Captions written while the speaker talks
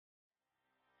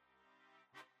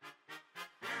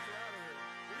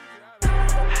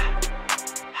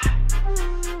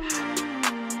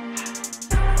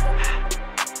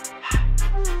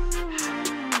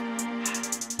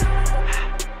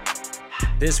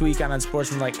This week on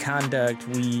Unsportsmanlike Conduct,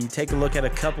 we take a look at a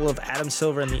couple of Adam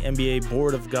Silver and the NBA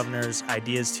Board of Governors'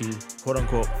 ideas to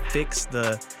quote-unquote fix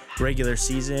the regular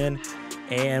season,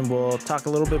 and we'll talk a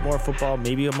little bit more football,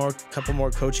 maybe a couple more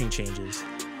coaching changes.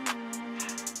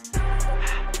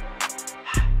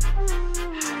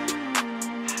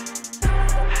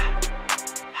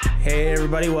 Hey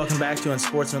everybody, welcome back to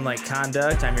Unsportsmanlike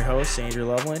Conduct. I'm your host, Andrew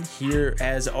Loveland. Here,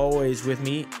 as always, with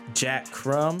me, Jack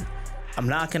Crum. I'm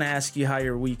not going to ask you how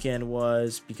your weekend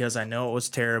was because I know it was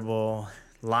terrible.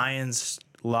 Lions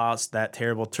lost that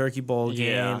terrible Turkey Bowl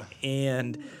game,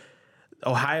 and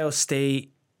Ohio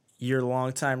State, your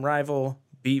longtime rival,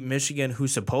 beat Michigan, who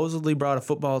supposedly brought a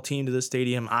football team to the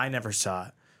stadium. I never saw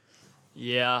it.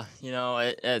 Yeah,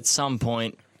 at some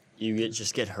point you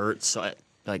just get hurt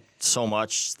so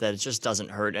much that it just doesn't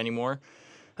hurt anymore.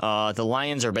 The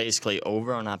Lions are basically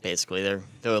over, or not basically, they're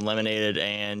eliminated,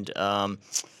 and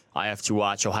I have to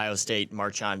watch Ohio State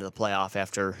march on to the playoff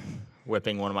after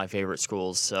whipping one of my favorite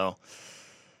schools. So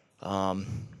I'm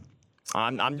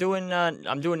doing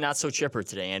not so chipper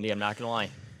today, Andy. I'm not gonna lie,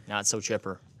 not so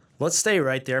chipper. Let's stay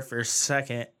right there for a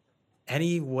second.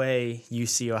 Any way you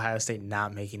see Ohio State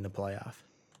not making the playoff?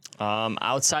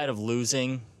 Outside of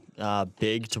losing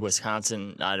big to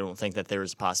Wisconsin, I don't think that there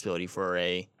is a possibility for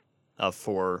a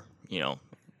four,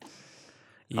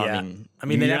 Yeah, I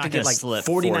mean they'd have to get like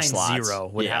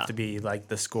 49-0 would have to be like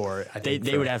the score. I think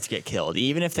they would have to get killed.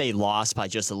 Even if they lost by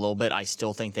just a little bit, I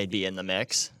still think they'd be in the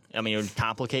mix. I mean, it would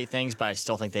complicate things, but I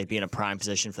still think they'd be in a prime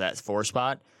position for that 4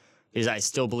 spot because I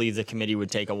still believe the committee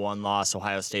would take a 1-loss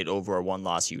Ohio State over a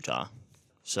 1-loss Utah.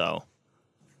 So,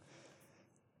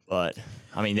 but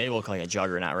I mean, they look like a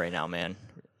juggernaut right now, man.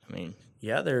 I mean,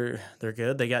 yeah, they're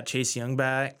good. They got Chase Young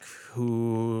back,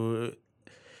 who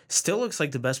still looks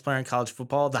like the best player in college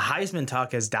football. The Heisman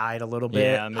talk has died a little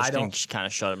bit. Yeah, Michigan kind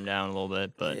of shut him down a little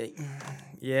bit, but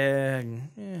yeah,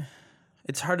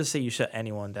 it's hard to say you shut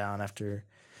anyone down after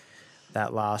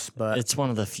that loss. But it's one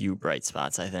of the few bright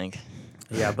spots, I think.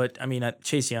 Yeah, but I mean,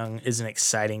 Chase Young is an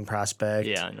exciting prospect.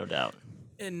 Yeah, no doubt.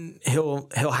 And he'll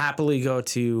happily go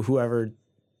to whoever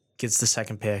gets the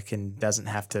second pick and doesn't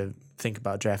have to think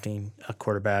about drafting a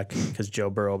quarterback because Joe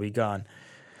Burrow will be gone.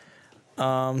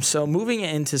 So moving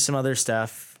into some other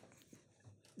stuff,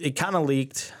 it kind of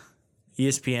leaked.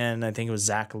 ESPN, I think it was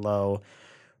Zach Lowe,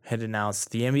 had announced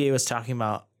the NBA was talking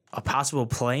about a possible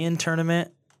play-in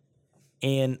tournament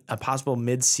and a possible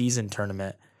mid-season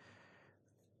tournament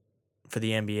for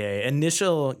the NBA.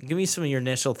 Give me some of your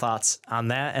initial thoughts on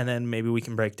that, and then maybe we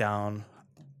can break down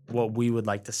what we would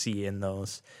like to see in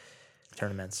those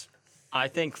tournaments. I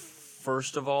think,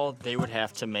 first of all, they would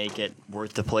have to make it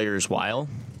worth the players' while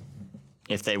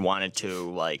if they wanted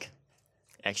to,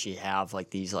 actually have,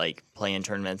 these, play-in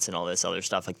tournaments and all this other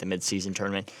stuff, like the mid-season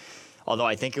tournament. Although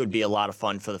I think it would be a lot of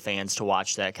fun for the fans to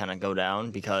watch that kind of go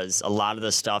down because a lot of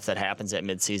the stuff that happens at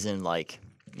mid-season,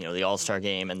 the All-Star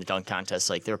Game and the dunk contest,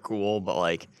 they're cool,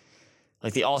 but,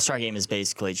 the All-Star Game is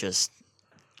basically just,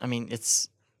 I mean, it's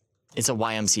a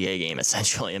YMCA game,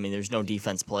 essentially. I mean, there's no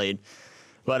defense played.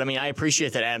 But, I mean, I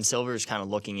appreciate that Adam Silver is kind of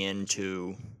looking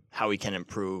into how he can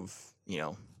improve,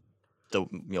 the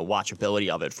watchability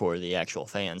of it for the actual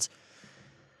fans.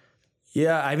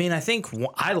 Yeah, I mean, I think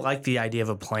I like the idea of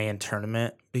a play-in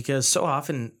tournament because so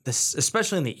often,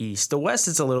 especially in the East, the West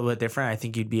is a little bit different. I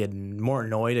think you'd be more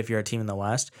annoyed if you're a team in the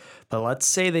West. But let's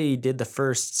say they did the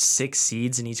first 6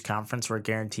 seeds in each conference were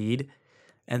guaranteed,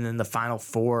 and then the final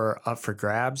 4 up for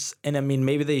grabs. And I mean,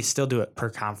 maybe they still do it per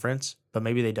conference, but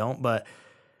maybe they don't. But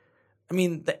I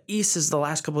mean, the East is the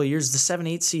last couple of years, the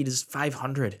 7-8 seed is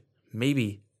 500,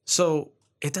 maybe. So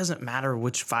it doesn't matter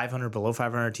which 500 below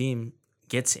 500 team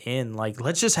gets in.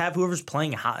 Let's just have whoever's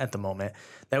playing hot at the moment.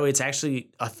 That way it's actually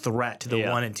a threat to the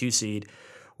 1 and 2 seed.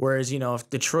 Whereas, if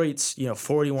Detroit's,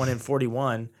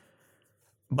 41-41,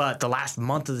 but the last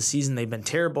month of the season they've been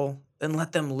terrible, then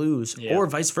let them lose. Yeah. Or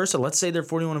vice versa. Let's say they're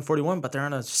 41-41, but they're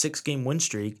on a 6-game win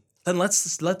streak. Then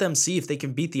let's let them see if they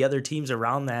can beat the other teams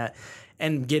around that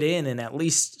and get in and at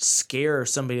least scare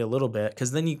somebody a little bit.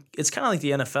 Because then it's kind of like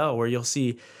the NFL where you'll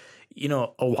see, a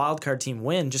wild card team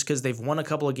win just because they've won a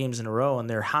couple of games in a row and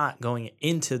they're hot going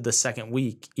into the second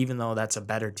week, even though that's a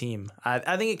better team.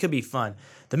 I think it could be fun.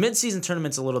 The midseason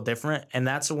tournament's a little different, and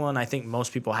that's the one I think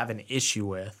most people have an issue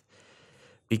with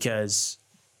because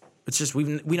it's just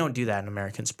we don't do that in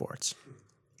American sports.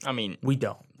 I mean, we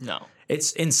don't. No.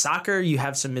 It's in soccer, you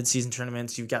have some midseason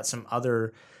tournaments, you've got some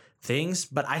other things,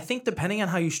 but I think depending on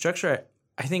how you structure it,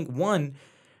 I think one,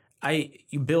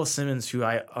 Bill Simmons, who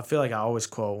I feel like I always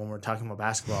quote when we're talking about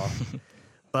basketball,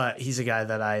 but he's a guy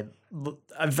that I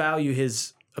value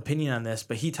his opinion on this,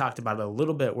 but he talked about it a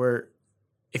little bit where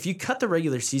if you cut the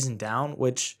regular season down,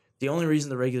 which the only reason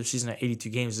the regular season at 82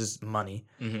 games is money,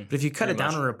 but if you cut it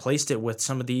down and replaced it with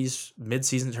some of these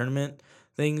mid-season tournament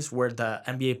things where the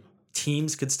NBA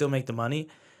teams could still make the money,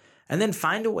 and then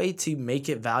find a way to make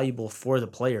it valuable for the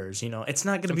players. It's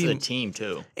not going to be the team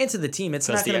too. Into the team, it's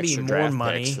not going to be more draft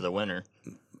money picks for the winner.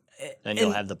 And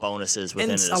you'll have the bonuses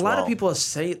within it as well. A lot of people have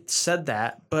said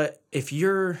that, but if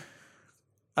you're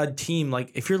a team,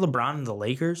 like if you're LeBron and the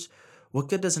Lakers, what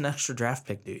good does an extra draft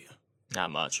pick do you?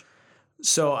 Not much.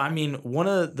 So, I mean, one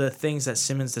of the things that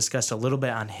Simmons discussed a little bit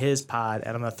on his pod,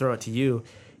 and I'm going to throw it to you,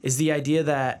 is the idea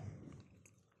that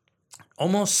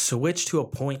almost switch to a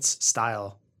points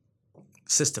style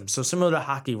system. So similar to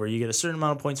hockey where you get a certain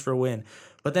amount of points for a win,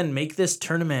 but then make this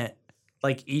tournament,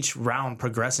 like each round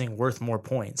progressing, worth more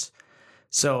points.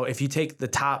 So if you take the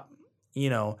top,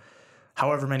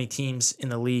 however many teams in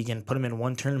the league and put them in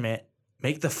one tournament,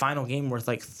 make the final game worth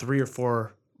like 3 or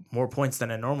 4 more points than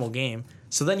a normal game.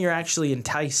 So then you're actually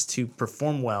enticed to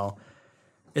perform well,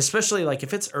 especially like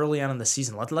if it's early on in the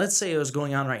season. Let's say it was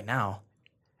going on right now.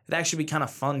 It'd actually be kind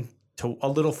of fun, a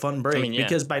little fun break,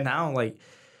 because by now, like,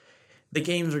 the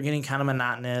games are getting kind of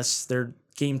monotonous. They're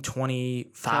game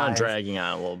 25. Kind of dragging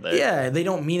on a little bit. Yeah, they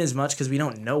don't mean as much because we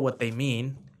don't know what they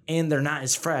mean, and they're not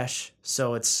as fresh.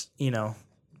 So it's,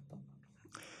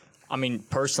 I mean,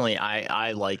 personally,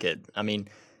 I like it. I mean,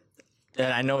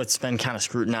 and I know it's been kind of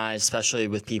scrutinized, especially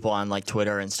with people on like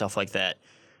Twitter and stuff like that.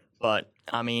 But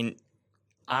I mean,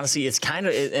 honestly, it's kind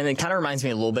of, and it kind of reminds me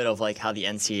a little bit of like how the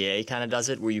NCAA kind of does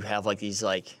it, where you have like these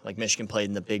like Michigan played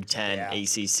in the Big Ten,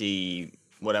 ACC,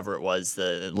 whatever it was,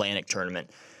 the Atlantic tournament.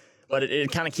 But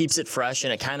it kind of keeps it fresh,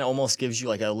 and it kind of almost gives you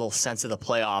like a little sense of the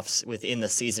playoffs within the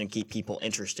season, keep people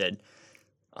interested.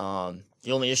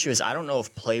 The only issue is I don't know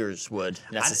if players would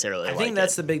necessarily. I think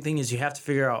that's the big thing is you have to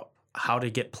figure out how to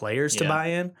get players to buy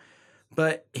in.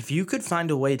 But if you could find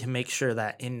a way to make sure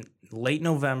that in late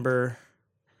November,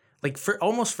 like for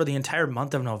the entire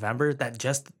month of November, that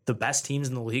just the best teams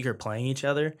in the league are playing each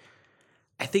other,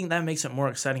 I think that makes it more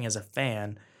exciting as a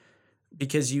fan.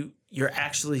 Because you're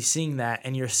actually seeing that,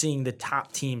 and you're seeing the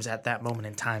top teams at that moment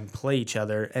in time play each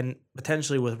other, and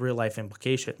potentially with real life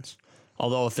implications.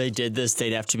 Although if they did this,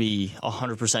 they'd have to be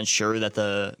 100% sure that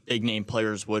the big name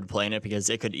players would play in it, because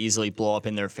it could easily blow up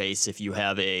in their face if you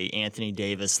have a Anthony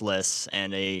Davis-less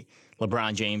and a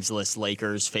LeBron James-less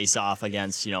Lakers face off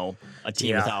against a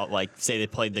team without, like, say they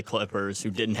played the Clippers, who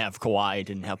didn't have Kawhi,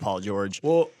 didn't have Paul George.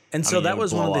 Well, and so that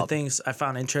was one of the things I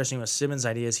found interesting with Simmons'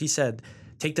 ideas. He said,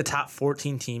 take the top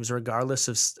 14 teams,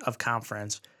 regardless of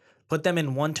conference, put them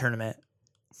in one tournament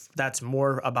that's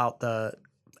more about the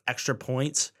extra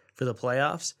points for the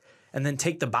playoffs, and then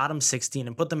take the bottom 16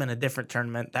 and put them in a different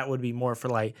tournament that would be more for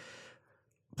like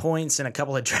points and a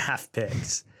couple of draft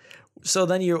picks. So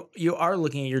then you're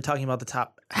talking about the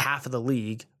top half of the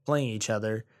league playing each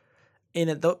other,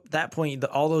 and at that point,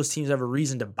 all those teams have a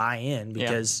reason to buy in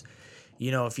because.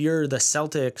 If you're the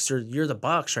Celtics or you're the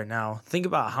Bucks right now, think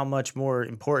about how much more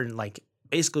important, like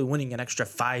basically winning an extra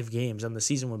 5 games in the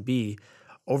season would be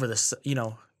over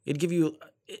it'd give you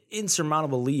an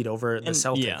insurmountable lead over the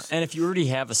Celtics. Yeah, and if you already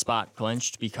have a spot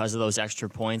clinched because of those extra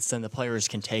points, then the players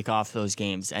can take off those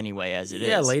games anyway as it is.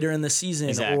 Yeah, later in the season,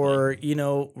 or which you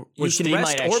can they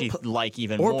rest might actually like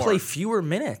even more, or play fewer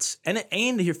minutes. And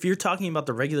if you're talking about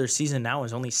the regular season now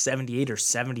is only 78 or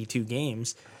 72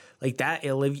 games. Like that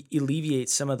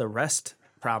alleviates some of the rest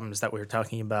problems that we were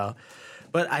talking about.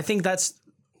 But I think that's,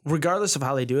 regardless of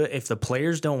how they do it, if the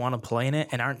players don't want to play in it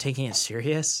and aren't taking it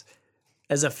serious,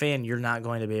 as a fan, you're not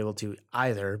going to be able to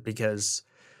either because,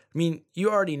 I mean, you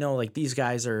already know like these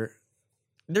guys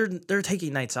they're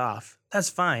taking nights off. That's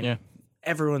fine. Yeah.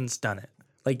 Everyone's done it.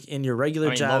 Like in your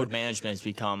regular job. Load management has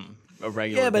become a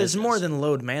regular but business. It's more than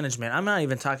load management. I'm not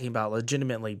even talking about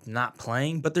legitimately not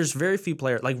playing, but there's very few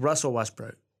players like Russell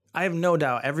Westbrook. I have no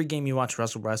doubt every game you watch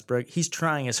Russell Westbrook, he's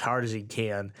trying as hard as he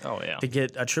can to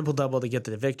get a triple-double to get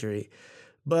the victory.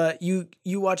 But you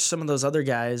watch some of those other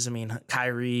guys, I mean,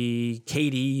 Kyrie,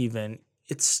 KD even,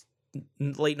 it's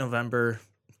late November,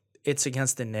 it's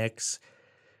against the Knicks.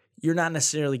 You're not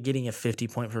necessarily getting a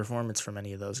 50-point performance from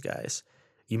any of those guys.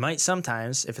 You might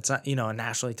sometimes if it's not, a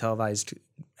nationally televised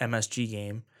MSG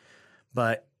game,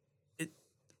 but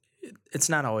it's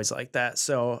not always like that.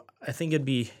 So I think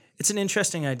it's an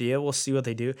interesting idea. We'll see what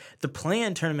they do. The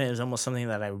play-in tournament is almost something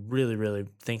that I really, really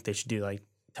think they should do like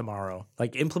tomorrow.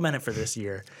 Like implement it for this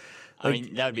year. I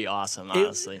mean, that would be awesome,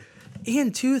 honestly.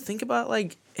 And too, think about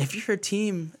like if you're a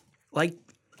team like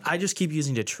I just keep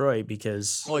using Detroit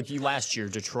because like last year,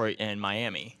 Detroit and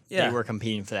Miami. They were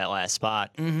competing for that last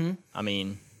spot. Mm-hmm. I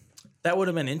mean, That would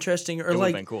have been interesting. Or It would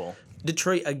like have been cool.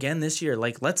 Detroit again this year.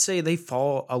 Like, let's say they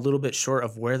fall a little bit short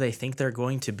of where they think they're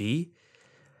going to be.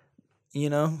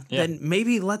 Then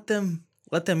maybe let them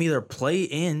either play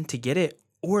in to get it,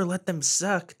 or let them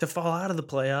suck to fall out of the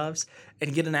playoffs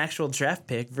and get an actual draft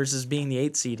pick versus being the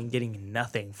 8th seed and getting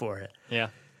nothing for it. Yeah.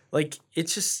 Like,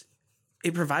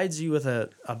 it provides you with a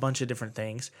bunch of different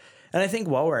things. And I think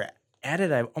while we're at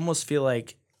it, I almost feel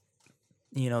like,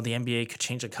 the NBA could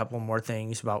change a couple more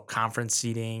things about conference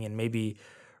seeding and maybe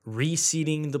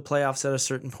reseeding the playoffs at a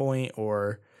certain point,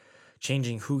 or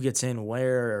changing who gets in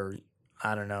where, or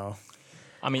I don't know.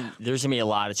 I mean, there's going to be a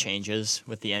lot of changes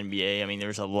with the NBA. I mean,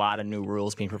 there's a lot of new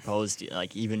rules being proposed,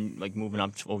 like even like moving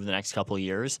up over the next couple of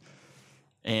years.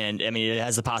 And I mean, it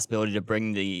has the possibility to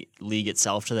bring the league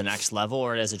itself to the next level,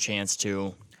 or it has a chance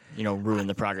to, ruin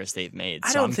the progress they've made.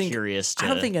 So I'm curious. I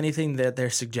don't think anything that they're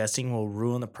suggesting will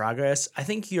ruin the progress. I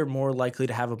think you're more likely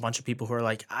to have a bunch of people who are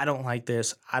like, I don't like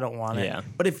this, I don't want it. Yeah.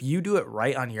 But if you do it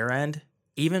right on your end,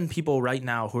 even people right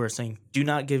now who are saying, do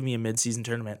not give me a midseason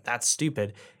tournament, that's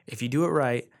stupid. If you do it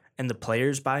right and the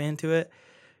players buy into it,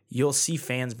 you'll see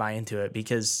fans buy into it,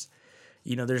 because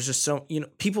there's just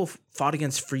people fought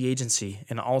against free agency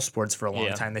in all sports for a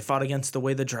long time. They fought against the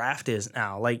way the draft is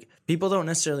now. Like, people don't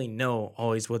necessarily know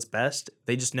always what's best.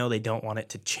 They just know they don't want it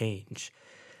to change.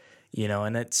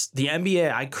 And it's the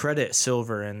NBA. I credit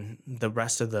Silver and the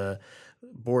rest of the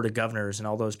board of governors and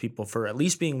all those people for at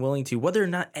least being willing to, whether or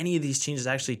not any of these changes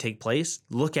actually take place,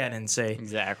 look at it and say,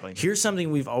 exactly, here's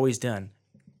something we've always done.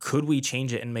 Could we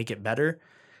change it and make it better?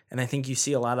 And I think you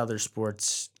see a lot of other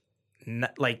sports,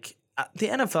 like the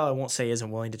NFL, I won't say isn't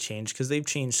willing to change, because they've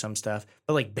changed some stuff,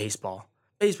 but like baseball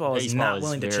is not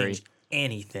willing to change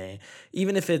anything,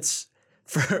 even if it's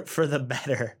for the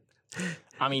better.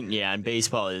 I mean, yeah, and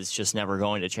baseball is just never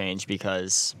going to change,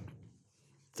 because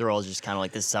they're all just kind of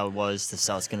like, this is how it was, this is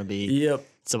how it's going to be. Yep.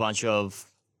 It's a bunch of,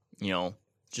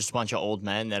 just a bunch of old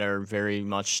men that are very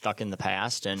much stuck in the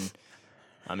past. And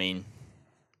I mean,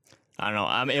 I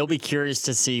don't know. It'll be curious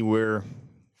to see where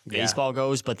baseball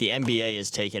goes, but the NBA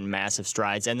has taken massive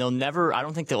strides, and I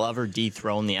don't think they'll ever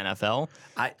dethrone the NFL,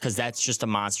 because that's just a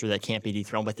monster that can't be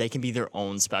dethroned, but they can be their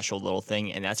own special little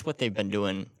thing, and that's what they've been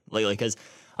doing lately. Because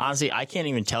honestly, I can't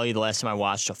even tell you the last time I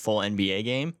watched a full NBA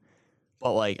game,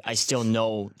 but like, I still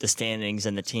know the standings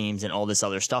and the teams and all this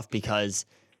other stuff, because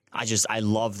I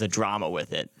love the drama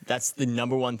with it. That's the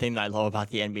number one thing that I love about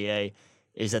the NBA,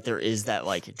 is that there is that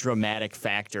like dramatic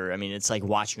factor. I mean, it's like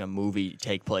watching a movie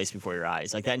take place before your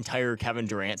eyes. Like, that entire Kevin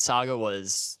Durant saga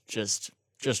was just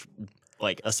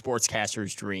like a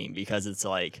sportscaster's dream, because it's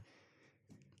like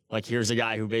here's a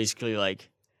guy who basically, like,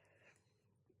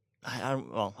 I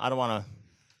don't want to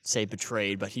say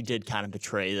betrayed, but he did kind of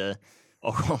betray the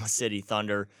Oklahoma City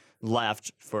Thunder,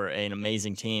 left for an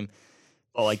amazing team.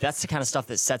 But like, that's the kind of stuff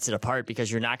that sets it apart,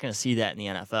 because you're not going to see that in the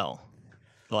NFL.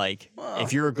 Like,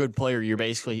 if you're a good player, you're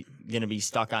basically going to be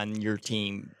stuck on your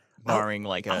team, barring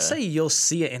I'll say you'll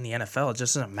see it in the NFL. It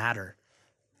just doesn't matter.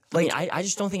 Like, I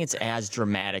just don't think it's as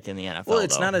dramatic in the NFL. Well,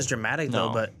 it's not as dramatic,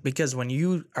 though, but because when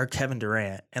you are Kevin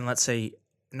Durant, and let's say,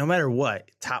 no matter what,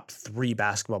 top 3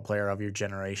 basketball player of your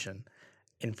generation,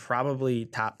 and probably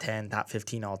top 10, top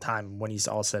 15 all time when he's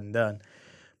all said and done.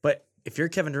 But if you're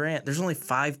Kevin Durant, there's only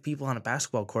 5 people on a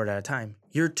basketball court at a time.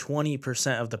 You're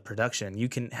 20% of the production. You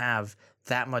can have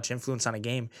that much influence on a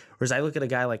game. Whereas I look at a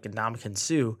guy like Ndamukong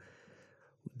Suh,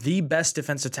 the best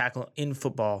defensive tackle in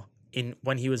football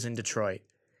when he was in Detroit.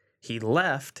 He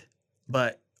left,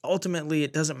 but ultimately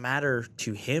it doesn't matter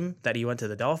to him that he went to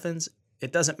the Dolphins.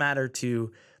 It doesn't matter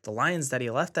to the Lions that he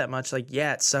left that much. Like,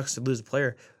 yeah, it sucks to lose a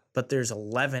player, but there's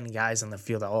 11 guys on the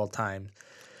field at all times.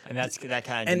 And that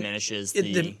kind of diminishes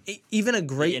even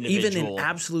an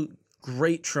absolute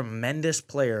great, tremendous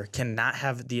player cannot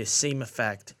have the same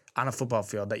effect on a football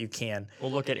field that you can.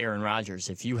 Well, look at Aaron Rodgers.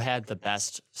 If you had the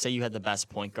best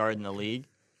point guard in the league,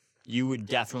 you would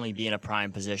definitely be in a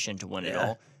prime position to win it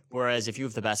all. Whereas if you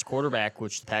have the best quarterback,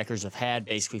 which the Packers have had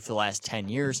basically for the last 10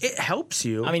 years. It helps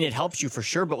you. I mean, it helps you for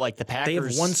sure, but like the Packers. They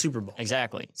have won Super Bowl.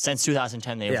 Exactly. Since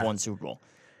 2010, they have won Super Bowl.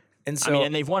 And so, I mean,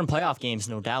 and they've won playoff games,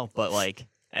 no doubt, but like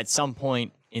at some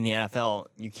point in the NFL,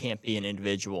 you can't be an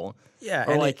individual. Yeah.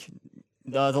 Or like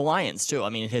the Lions, too. I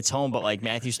mean, it hits home, but like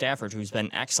Matthew Stafford, who's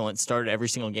been excellent, started every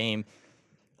single game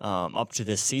up to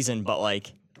this season, but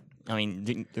like, I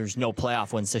mean, there's no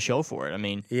playoff wins to show for it. I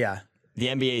mean, the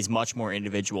NBA is much more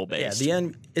individual based. Yeah,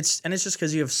 it's just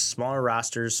because you have smaller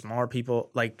rosters, smaller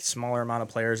people, like smaller amount of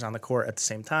players on the court at the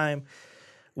same time.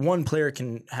 One player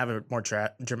can have a more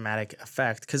dramatic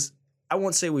effect, because I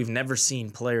won't say we've never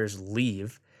seen players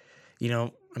leave. You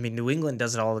know, I mean, New England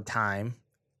does it all the time.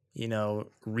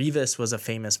 Revis was a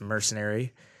famous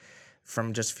mercenary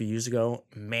from just a few years ago.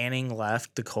 Manning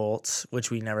left the Colts, which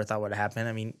we never thought would happen.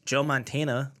 I mean, Joe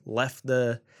Montana left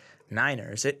the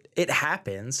Niners. It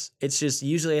happens. It's just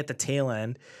usually at the tail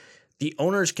end. The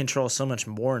owners control so much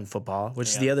more in football, which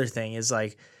is the other thing is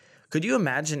like, could you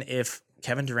imagine if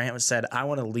Kevin Durant said, I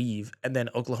want to leave, and then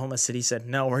Oklahoma City said,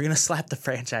 no, we're going to slap the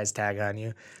franchise tag on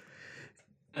you.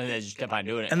 And they just kept on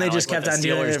doing it. And they just kept on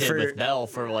doing it with Bell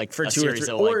for 2 or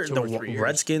 3 years.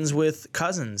 Redskins with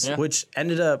Cousins, which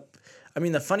ended up. I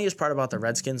mean, the funniest part about the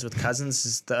Redskins with Cousins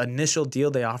is the initial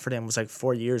deal they offered him was like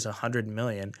 4 years, $100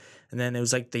 million, and then it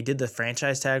was like they did the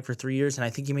franchise tag for 3 years, and I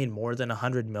think he made more than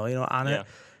 $100 million on it.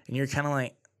 And you're kind of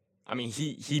like. I mean,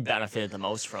 he benefited the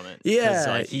most from it.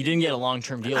 Yeah, he didn't get a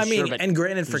long-term deal. I mean, but and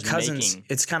granted, for Cousins,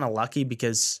 it's kind of lucky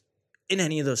because in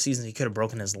any of those seasons he could have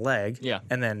broken his leg. Yeah.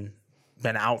 And then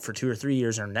been out for 2 or 3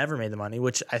 years or never made the money,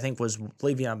 which I think was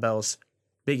Le'Veon Bell's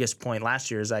biggest point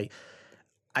last year. Is I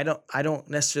don't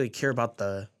necessarily care about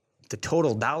the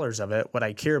total dollars of it. What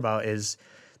I care about is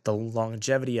the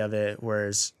longevity of it.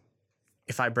 Whereas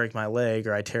if I break my leg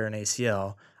or I tear an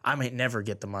ACL, I might never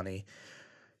get the money.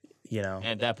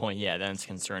 At that point, then it's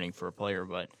concerning for a player,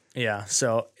 but yeah.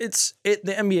 So the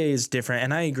NBA is different,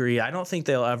 and I agree. I don't think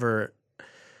they'll ever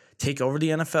take over the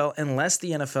NFL unless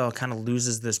the NFL kind of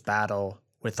loses this battle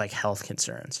with like health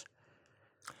concerns,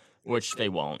 which they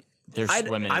won't. They're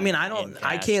swimming.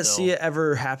 I can't see it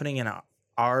ever happening in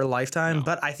our lifetime,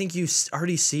 but I think you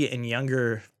already see it in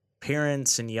younger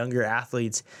parents and younger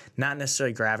athletes not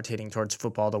necessarily gravitating towards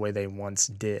football the way they once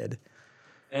did.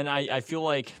 And I feel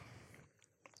like.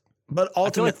 But ultimately,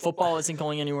 I feel like football isn't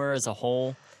going anywhere as a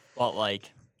whole, but like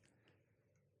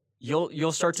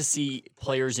you'll start to see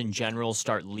players in general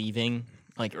start leaving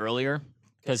like earlier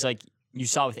because like you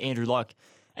saw with Andrew Luck,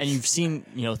 and you've seen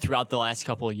throughout the last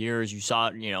couple of years you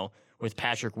saw with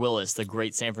Patrick Willis, the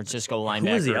great San Francisco linebacker.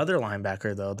 Who was the other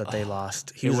linebacker though that they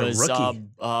lost? He was a rookie.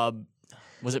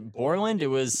 Was it Borland? It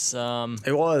was.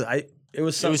 It was. It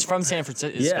was from San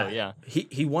Francisco. Yeah.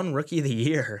 He won Rookie of the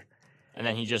Year. And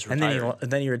then he just retired.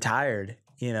 And then he retired,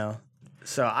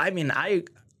 So, I mean, I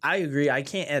agree. I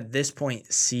can't at this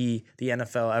point see the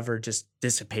NFL ever just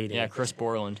dissipating. Yeah, Chris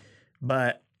Borland.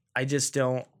 But I just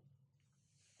don't.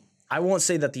 I won't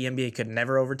say that the NBA could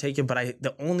never overtake it, but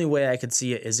the only way I could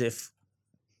see it is if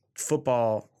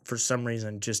football, for some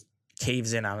reason, just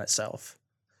caves in on itself,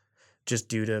 just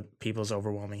due to people's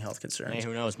overwhelming health concerns. Hey,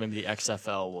 who knows? Maybe the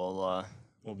XFL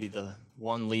will be the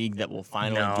one league that will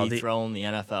finally dethrone the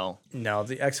NFL. No,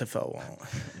 the XFL won't.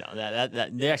 No, that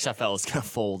the XFL is gonna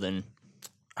fold, and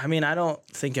I mean, I don't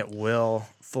think it will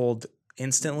fold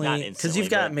instantly because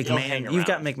you've got McMahon. You've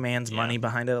got McMahon's money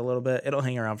behind it a little bit. It'll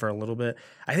hang around for a little bit.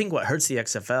 I think what hurts the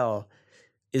XFL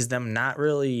is them not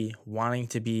really wanting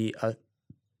to be a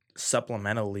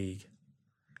supplemental league.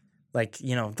 Like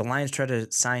the Lions tried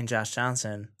to sign Josh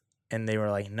Johnson, and they were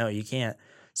like, "No, you can't."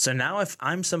 So now if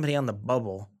I'm somebody on the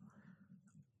bubble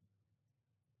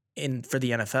for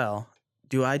the NFL,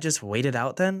 do I just wait it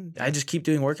out then? I just keep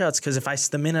doing workouts because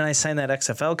the minute I sign that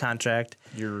XFL contract,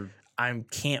 I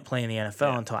can't play in the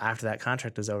NFL until after that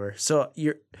contract is over. So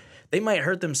they might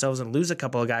hurt themselves and lose a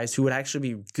couple of guys who would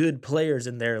actually be good players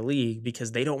in their league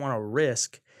because they don't want to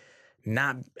risk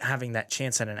not having that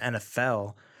chance at an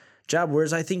NFL job.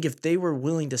 Whereas I think if they were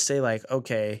willing to say like,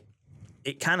 okay,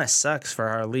 it kind of sucks for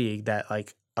our league that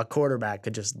like a quarterback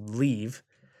could just leave,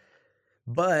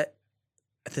 but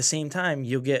at the same time,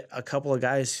 you'll get a couple of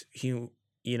guys who,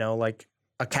 like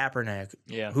a Kaepernick,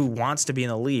 who wants to be in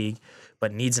the league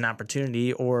but needs an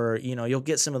opportunity, or you'll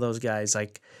get some of those guys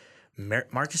like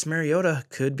Marcus Mariota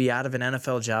could be out of an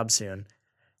NFL job soon.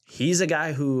 He's a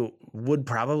guy who would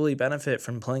probably benefit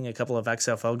from playing a couple of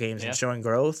XFL games and showing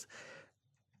growth.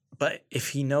 But if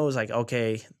he knows like,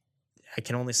 okay, I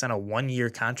can only sign a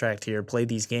 1-year contract here, play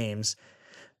these games,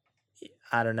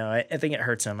 I don't know. I think it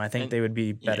hurts them. I think they would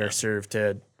be better served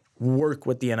to work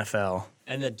with the NFL.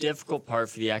 And the difficult part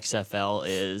for the XFL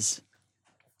is,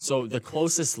 so the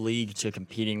closest league to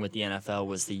competing with the NFL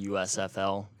was the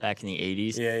USFL back in the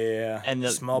 80s. Yeah. And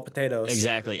the small potatoes.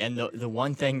 Exactly. And the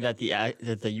one thing that the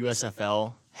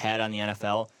USFL had on the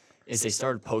NFL is they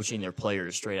started poaching their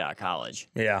players straight out of college.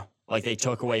 Yeah. Like they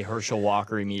took away Herschel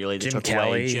Walker immediately. They took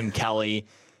away Jim Kelly,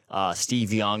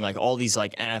 Steve Young, like all these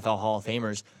like NFL Hall of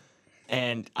Famers.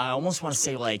 And I almost want to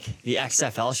say, like, the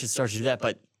XFL should start to do that,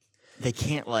 but they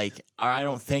can't, like, or I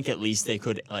don't think at least they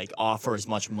could, like, offer as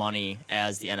much money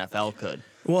as the NFL could.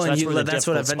 Well, so that's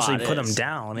what eventually put them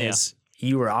down is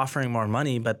you were offering more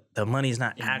money, but the money's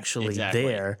not actually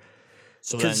there.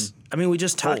 So then, Because I mean, we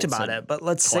just talked Colts about and it, but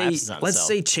let's collapses on itself.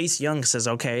 say Chase Young says,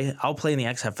 "Okay, I'll play in the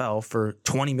XFL for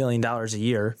 $20 million a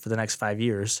year for the next 5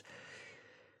 years."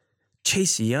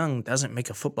 Chase Young doesn't make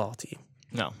a football team.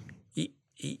 no.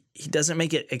 He doesn't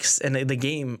make it, and the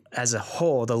game as a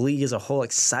whole, the league as a whole,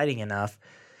 exciting enough.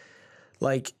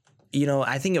 Like,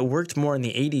 I think it worked more in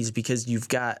the 80s because you've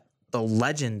got the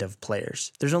legend of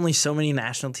players. There's only so many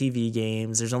national TV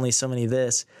games. There's only so many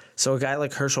this. So a guy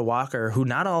like Herschel Walker, who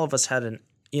not all of us had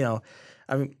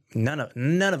I mean,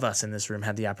 none of us in this room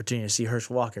had the opportunity to see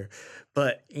Herschel Walker,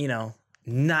 but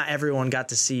not everyone got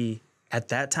to see at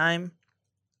that time.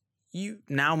 You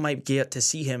now might get to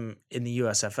see him in the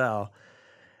USFL.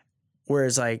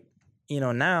 Whereas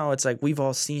now it's like we've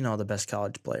all seen all the best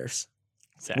college players.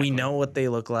 Exactly. We know what they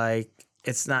look like.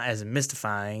 It's not as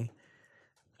mystifying.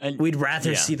 And We'd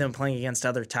rather see them playing against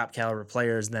other top caliber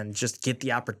players than just get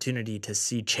the opportunity to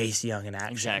see Chase Young in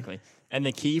action. Exactly. And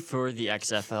the key for the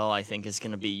XFL, I think, is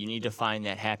going to be you need to find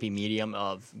that happy medium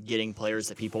of getting players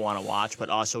that people want to watch, but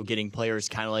also getting players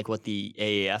kind of like what the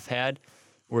AAF had,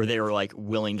 where they were like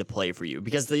willing to play for you.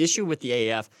 Because the issue with the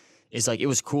AAF is like it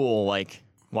was cool, like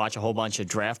watch a whole bunch of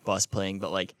draft busts playing, but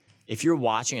like if you're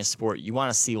watching a sport, you want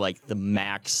to see like the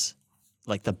max,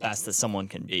 like the best that someone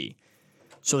can be.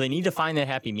 So they need to find that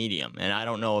happy medium, and I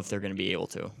don't know if they're going to be able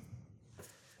to.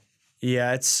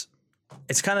 Yeah, it's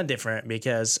kind of different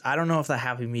because I don't know if the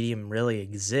happy medium really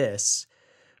exists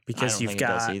because I don't you've think got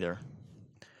it does either.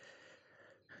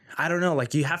 I don't know,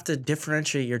 like you have to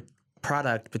differentiate your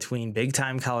product between big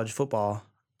time college football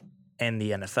and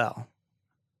the NFL.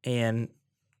 And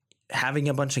having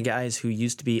a bunch of guys who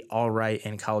used to be all right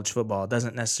in college football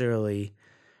doesn't necessarily,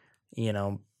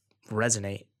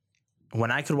 resonate. When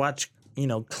I could watch,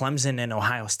 Clemson and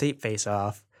Ohio State face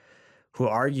off, who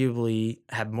arguably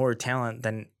have more talent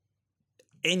than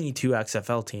any two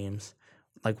XFL teams,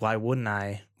 like why wouldn't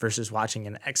I versus watching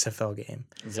an XFL game?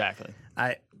 Exactly.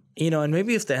 And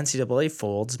maybe if the NCAA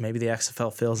folds, maybe the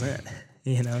XFL fills in.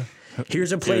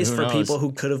 Here's a place who for knows? people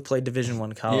who could have played Division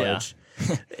I college.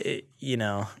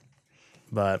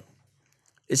 But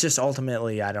it's just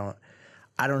ultimately I don't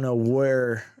know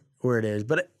where it is,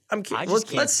 but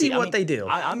let's see what they do.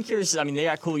 I'm curious. I mean, they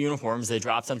got cool uniforms. They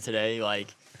dropped them today. Like,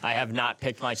 I have not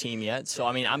picked my team yet, so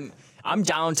I mean, I'm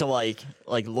down to like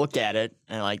look at it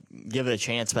and like give it a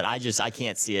chance, but I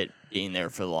can't see it being there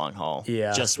for the long haul.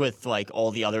 Yeah. Just with like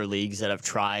all the other leagues that have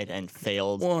tried and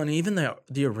failed. Well, and even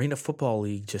the Arena Football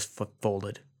League just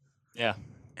folded. Yeah.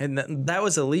 And that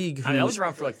was a league who that was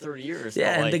around for like 30 years.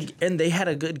 Yeah, but and they had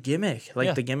a good gimmick.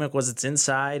 Like the gimmick was it's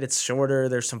inside, it's shorter.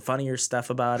 There's some funnier stuff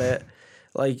about it.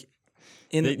 Like,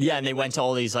 and they went to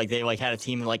all these they had a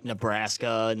team in like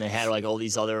Nebraska, and they had like all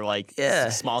these other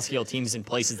small scale teams in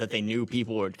places that they knew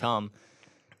people would come.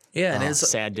 Yeah, and it's a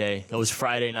sad day. Those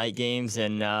Friday night games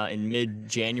in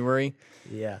mid-January.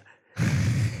 Yeah.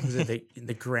 Was it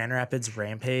the Grand Rapids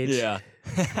Rampage? Yeah.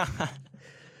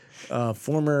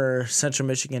 Former Central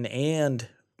Michigan and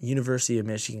University of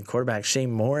Michigan quarterback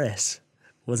Shane Morris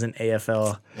was an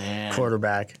AFL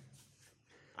quarterback.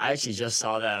 I actually just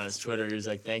saw that on his Twitter. He was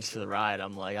like, "Thanks for the ride."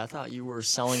 I'm like, "I thought you were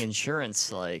selling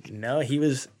insurance." Like, no, he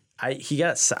was. I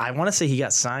want to say he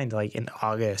got signed like in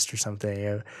August or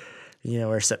something.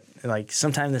 Or like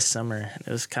sometime this summer.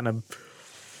 It was kind of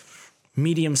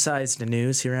medium-sized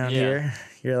news around here.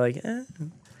 You're like,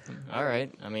 all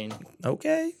right. I mean,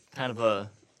 okay. Kind of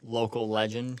a local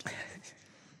legend,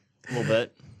 a little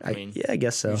bit. I mean, I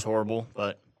guess so. He was horrible,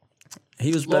 but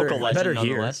he was local legend better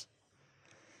nonetheless.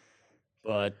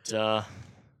 But I'm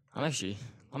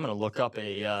gonna look up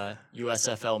a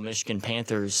USFL Michigan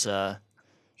Panthers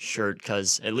shirt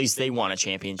because at least they won a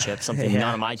championship, something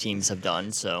none of my teams have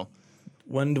done. So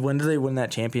when did they win that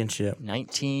championship?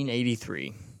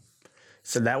 1983.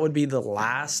 So that would be the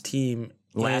last team,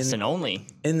 and only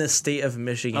in the state of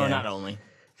Michigan. Oh, not only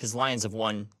because Lions have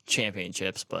won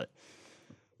championships, but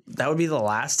that would be the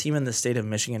last team in the state of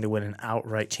Michigan to win an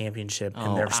outright championship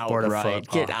in their sport of football.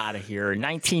 Get out of here.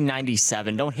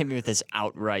 1997. Don't hit me with this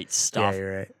outright stuff. Yeah,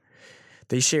 you're right.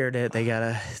 They shared it. They got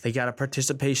a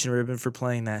participation ribbon for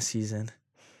playing that season.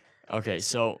 Okay,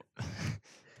 so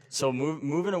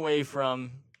moving away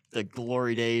from the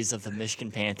glory days of the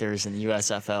Michigan Panthers and the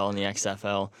USFL and the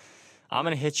XFL, I'm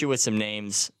going to hit you with some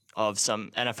names of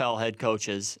some NFL head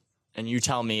coaches, and you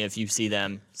tell me if you see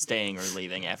them staying or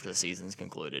leaving after the season's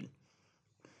concluded.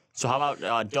 So how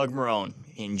about Doug Marrone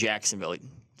in Jacksonville,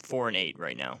 4-8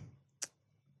 right now?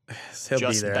 He'll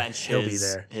be there. Bench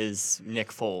his Nick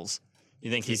Foles.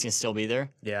 You think he's gonna still be there?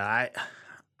 Yeah, I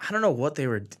don't know what they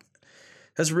were.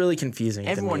 That's really confusing.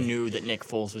 Everyone knew that Nick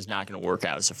Foles was not going to work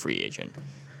out as a free agent.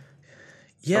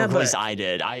 Yeah, or at least I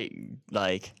did.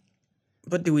 Like,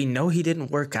 But do we know he didn't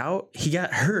work out? He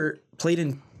got hurt, played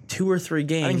in 2 or 3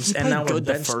 games, I mean, he and now played we're good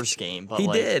the benched. first game, but He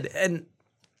like, did,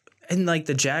 and like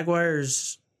the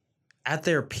Jaguars at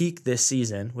their peak this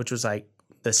season, which was like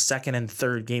the second and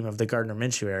third game of the Gardner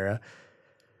Minshew era,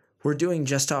 were doing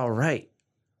just all right.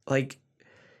 Like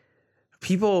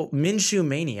Minshew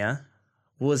mania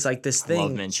was like this I love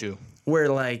thing Minshew. where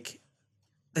like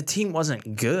the team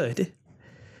wasn't good.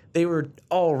 They were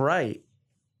all right.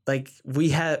 Like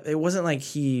it wasn't like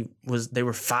they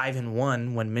were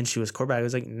 5-1 when Minshew was quarterback. It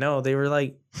was like, no, they were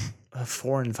like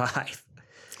 4-5,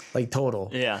 like total.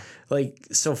 Yeah. Like,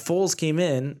 so Foles came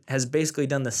in, has basically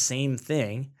done the same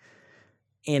thing.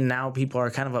 And now people are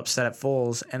kind of upset at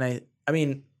Foles. And I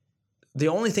mean, the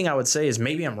only thing I would say is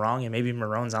maybe I'm wrong and maybe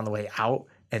Marone's on the way out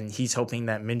and he's hoping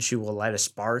that Minshew will light a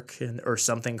spark or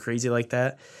something crazy like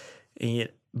that.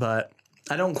 But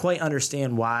I don't quite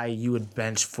understand why you would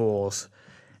bench Foles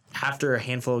after a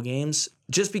handful of games,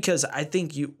 just because I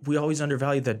think we always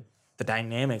undervalue the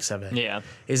dynamics of it. Yeah.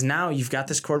 Is now you've got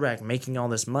this quarterback making all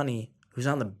this money who's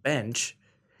on the bench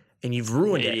and you've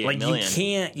ruined it. 88 Like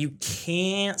million. you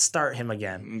can't start him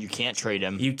again. You can't trade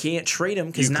him. You can't trade him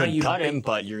because You now could cut him,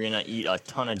 but you're gonna eat a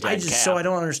ton of dead cap. So I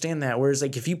don't understand that. Whereas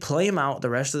like if you play him out the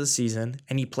rest of the season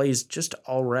and he plays just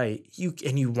all right, you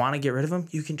want to get rid of him,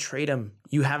 you can trade him.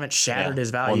 You haven't shattered his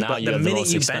value. Well, now but you the have the minute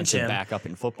most you bench expensive him, backup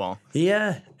in football.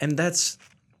 yeah, and that's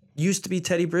used to be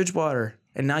Teddy Bridgewater,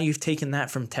 and now you've taken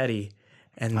that from Teddy,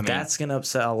 and that's gonna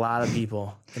upset a lot of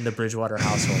people in the Bridgewater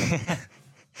household.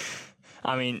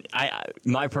 I mean,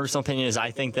 my personal opinion is I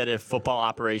think that if football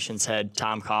operations had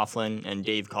Tom Coughlin and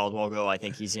Dave Caldwell go, I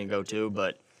think he's going to go too.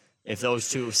 But if those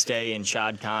two stay and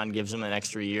Shad Khan gives him an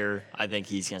extra year, I think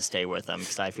he's going to stay with them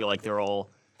because I feel like they're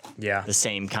all Yeah, the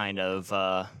same kind of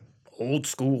old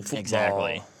school football.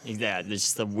 exactly. Yeah,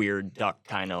 just the weird duck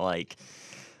kind of like.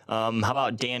 How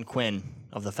about Dan Quinn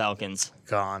of the Falcons?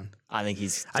 Gone. I think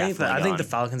he's. I think gone. the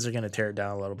Falcons are gonna tear it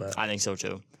down a little bit. I think so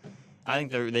too. I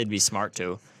think they'd be smart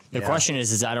too. The Yeah. question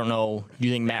is I don't know. Do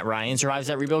you think Matt Ryan survives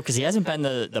that rebuild? Because he hasn't been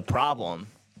the problem.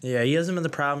 Yeah, he hasn't been the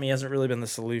problem. He hasn't really been the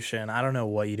solution. I don't know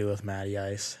what you do with Matty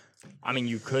Ice. I mean,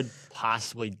 you could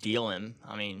possibly deal him.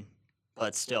 I mean,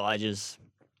 but still,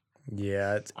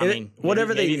 Yeah,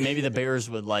 whatever maybe the Bears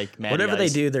would like Matty whatever they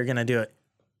Ice. do, they're gonna do it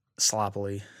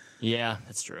sloppily. Yeah,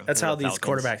 that's true. That's The how these Falcons.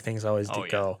 quarterback things always do Oh, yeah.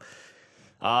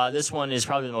 go. This one is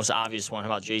probably the most obvious one. How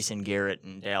about Jason Garrett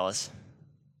in Dallas?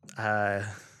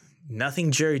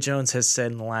 Nothing Jerry Jones has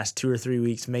said in the last 2 or 3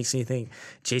 weeks makes me think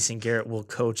Jason Garrett will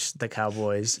coach the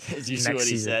Cowboys Did you next see what he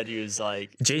season. said? He was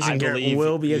like, Jason I Garrett believe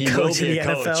will be he a will coach be in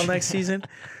the a coach. NFL next season.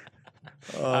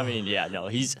 I mean, yeah, no,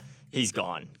 he's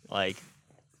gone. Like,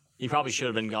 he probably should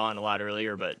have been gone a lot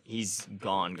earlier, but he's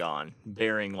gone,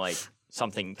 bearing like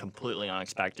something completely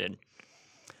unexpected.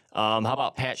 How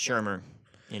about Pat Shurmur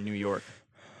in New York?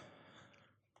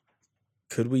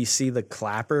 Could we see the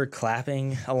clapper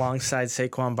clapping alongside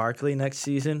Saquon Barkley next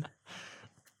season?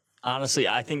 Honestly,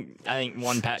 I think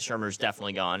one Pat Shurmur's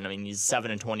definitely gone. I mean, he's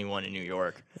 7-21 in New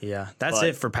York. Yeah, that's But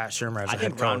it for Pat Shurmur as I a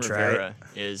think head Ron coach, Rivera right?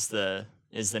 is the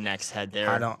next head there.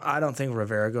 I don't think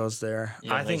Rivera goes there.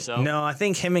 You don't I think so? No, I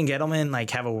think him and Gettleman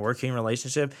like have a working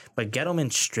relationship, but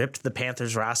Gettleman stripped the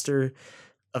Panthers roster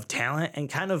of talent and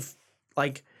kind of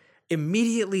like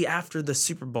immediately after the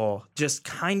Super Bowl just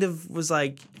kind of was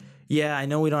like, yeah, I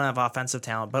know we don't have offensive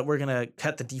talent, but we're going to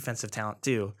cut the defensive talent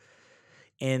too.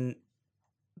 And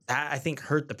that I think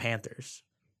hurt the Panthers.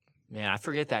 Man, I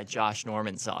forget that Josh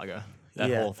Norman saga. That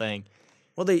Yeah. whole thing.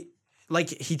 Well,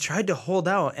 he tried to hold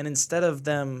out, and instead of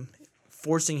them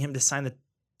forcing him to sign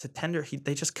to tender,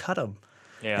 they just cut him.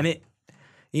 Yeah.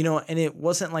 And it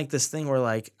wasn't like this thing where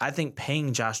like I think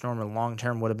paying Josh Norman long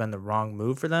term would have been the wrong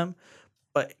move for them,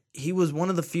 but he was one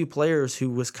of the few players who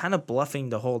was kind of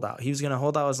bluffing to hold out. He was going to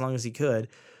hold out as long as he could,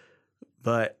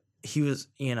 but he was,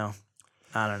 I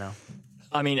don't know.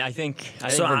 I mean, I think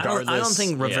So regardless, I don't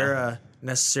think yeah. Rivera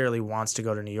necessarily wants to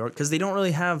go to New York because they don't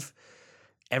really have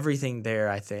everything there,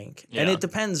 I think. And Yeah. it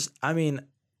depends. I mean,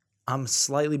 I'm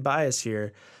slightly biased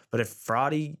here, but if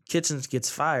Fraudy Kitchens gets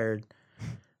fired,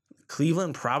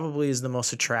 Cleveland probably is the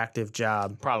most attractive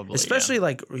job. Probably, Especially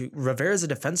like Rivera's a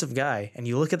defensive guy, and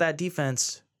you look at that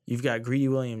defense, you've got Greedy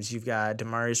Williams, you've got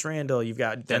Demarius Randall, you've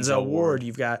got Denzel Ward,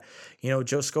 you've got,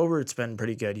 Joe Scobert's been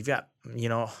pretty good. You've got,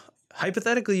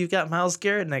 hypothetically, you've got Myles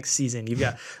Garrett next season. You've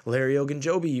got Larry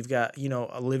Ogunjobi. You've got,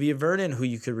 Olivia Vernon, who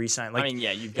you could re-sign. Like, I mean,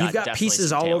 yeah, you've got definitely pieces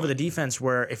some all talent. over the defense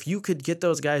where if you could get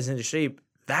those guys into shape,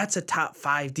 that's a top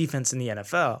 5 defense in the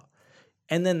NFL.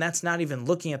 And then that's not even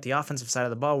looking at the offensive side of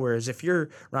the ball. Whereas if you're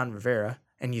Ron Rivera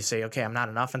and you say, okay, I'm not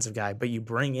an offensive guy, but you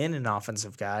bring in an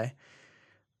offensive guy,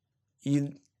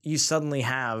 you suddenly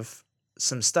have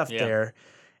some stuff Yeah. there,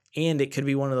 and it could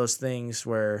be one of those things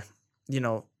where,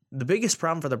 the biggest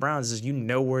problem for the Browns is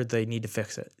where they need to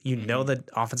fix it. You know the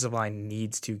offensive line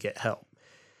needs to get help.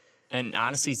 And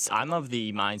honestly, I'm of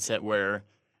the mindset where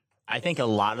I think a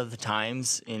lot of the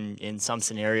times in some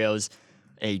scenarios,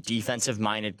 a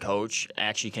defensive-minded coach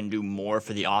actually can do more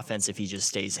for the offense if he just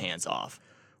stays hands off.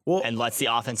 Well, And lets the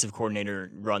offensive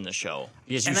coordinator run the show.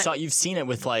 Because you've seen it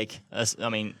with I'm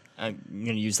going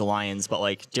to use the Lions, but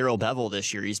like Darrell Bevell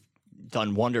this year, he's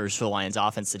done wonders for the Lions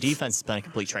offense. The defense has been a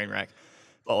complete train wreck.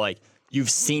 But like you've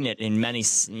seen it in many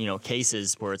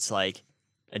cases where it's like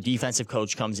a defensive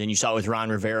coach comes in. You saw it with Ron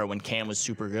Rivera when Cam was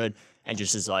super good and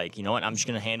just is like, you know what, I'm just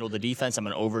going to handle the defense. I'm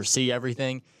going to oversee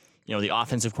everything. The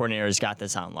offensive coordinator has got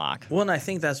this on lock. Well, and I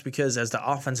think that's because as the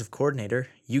offensive coordinator,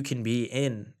 you can be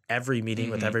in every meeting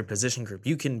with every position group.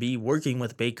 You can be working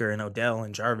with Baker and Odell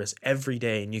and Jarvis every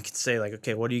day, and you can say, like,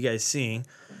 okay, what are you guys seeing?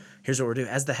 Here's what we're doing.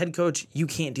 As the head coach, you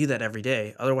can't do that every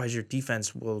day. Otherwise, your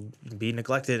defense will be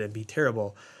neglected and be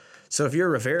terrible. So if you're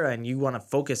Rivera and you want to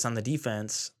focus on the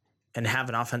defense and have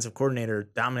an offensive coordinator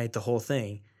dominate the whole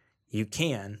thing, you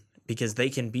can, because they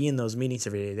can be in those meetings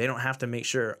every day. They don't have to make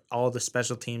sure all the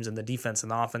special teams and the defense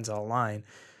and the offense all align.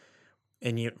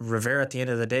 And Rivera, at the end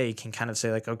of the day, can kind of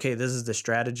say, like, okay, this is the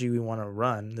strategy we want to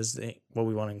run. This is what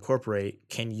we want to incorporate.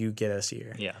 Can you get us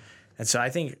here? Yeah. And so I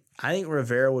think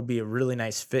Rivera would be a really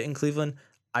nice fit in Cleveland.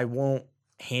 I won't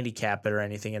handicap it or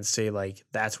anything and say, like,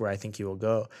 that's where I think he will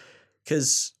go.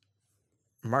 Because,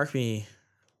 mark me,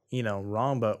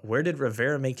 wrong, but where did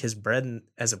Rivera make his bread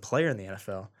as a player in the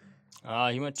NFL?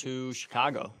 He went to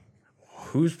Chicago.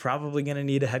 Who's probably going to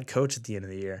need a head coach at the end of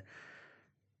the year?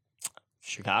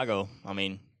 Chicago.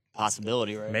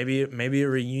 Possibility, right? Maybe a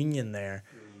reunion there.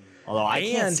 Although I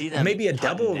can't see them. Maybe a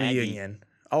cutting double Nagy. reunion.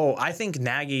 Oh, I think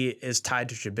Nagy is tied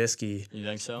to Trubisky. You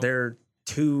think so? They're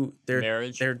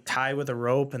Marriage? They're tied with a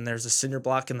rope, and there's a cinder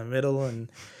block in the middle, and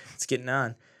it's getting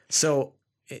on. So,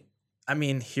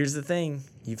 here's the thing: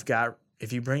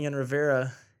 if you bring in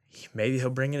Rivera, maybe he'll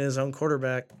bring in his own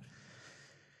quarterback.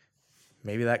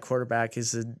 Maybe that quarterback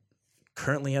is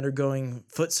currently undergoing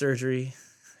foot surgery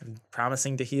and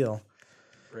promising to heal.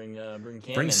 Bring Cam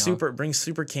Bring in,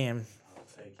 Super Cam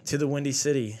to the Windy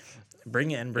City.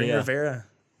 Bring Rivera.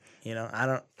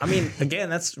 Again,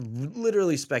 that's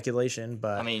literally speculation,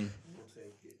 but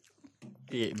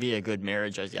be a good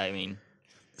marriage.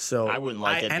 so I wouldn't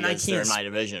like it because they're in my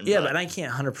division. Yeah, but I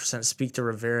can't 100% speak to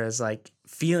Rivera's like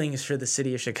feelings for the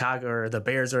city of Chicago or the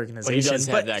Bears organization. But he does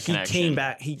have that connection. Came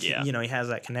back. He has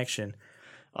that connection.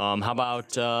 How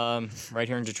about right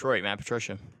here in Detroit, Matt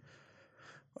Patricia?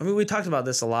 We talked about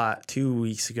this a lot 2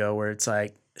 weeks ago, where it's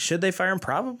like, should they fire him?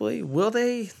 Probably. Will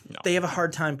they? No. They have a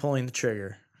hard time pulling the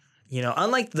trigger.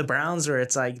 Unlike the Browns, where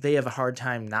it's like they have a hard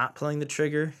time not pulling the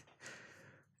trigger.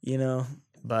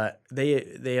 But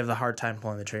they have the hard time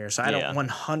pulling the trigger. So I don't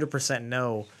 100%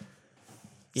 know.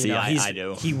 I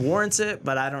do. He warrants it,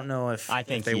 but I don't know if I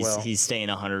think they will. He's staying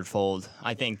 100-fold.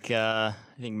 I think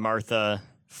Martha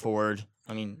Ford.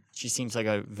 She seems like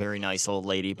a very nice old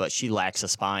lady, but she lacks a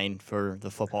spine for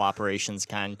the football operations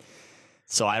kind.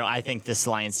 So I think this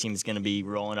Lions team is going to be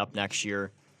rolling up next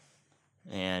year,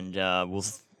 and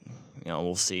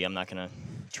we'll see. I'm not going to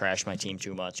trash my team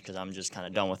too much because I'm just kind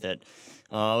of done with it.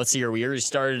 Let's see here. We already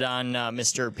started on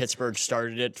Mr. Pittsburgh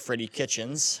started it, Freddie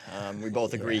Kitchens. We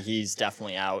both agree he's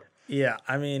definitely out. Yeah,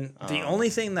 the only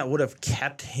thing that would have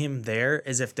kept him there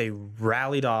is if they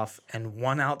rallied off and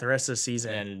won out the rest of the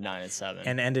season. And ended 9-7.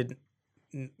 And ended,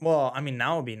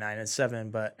 now it would be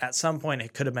 9-7, but at some point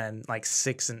it could have been like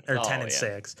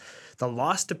 10-6. The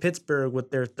loss to Pittsburgh with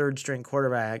their third string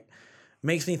quarterback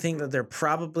makes me think that they're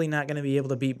probably not going to be able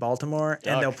to beat Baltimore,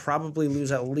 and they'll probably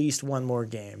lose at least one more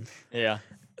game. Yeah.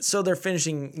 So they're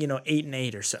finishing,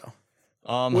 8-8 or so.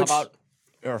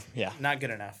 Not good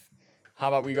enough. How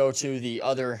about we go to the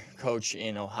other coach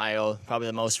in Ohio? Probably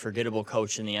the most forgettable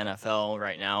coach in the NFL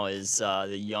right now is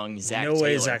the young Zach Taylor. No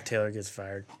way Zach Taylor gets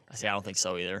fired. I don't think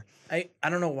so either. I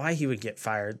don't know why he would get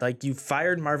fired. Like, you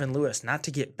fired Marvin Lewis not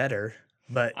to get better,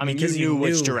 but because you knew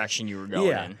which direction you were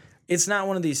going in. It's not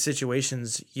one of these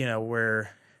situations,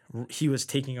 where he was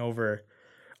taking over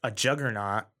a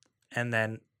juggernaut and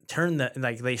then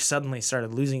they suddenly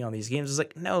started losing all these games. It's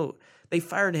like, no, they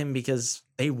fired him because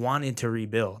they wanted to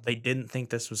rebuild. They didn't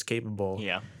think this was capable.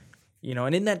 Yeah.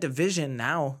 And in that division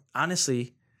now,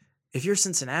 honestly, if you're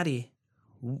Cincinnati,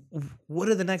 what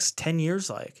are the next 10 years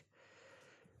like?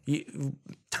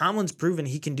 Tomlin's proven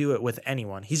he can do it with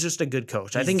anyone. He's just a good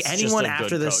coach. I think anyone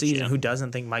after this season who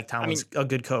doesn't think Mike Tomlin's a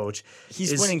good coach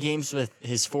he's winning games with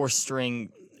his fourth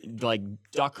string like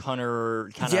duck hunter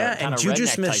kind of and Juju redneck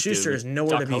type Smith-Schuster dude. is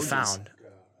nowhere to Duck be Hodges. found.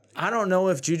 I don't know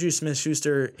if Juju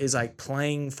Smith-Schuster is like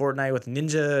playing Fortnite with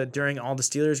Ninja during all the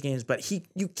Steelers games, but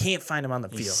you can't find him on the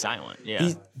He's field. silent.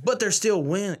 Yeah. But they're still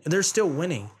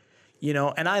winning. You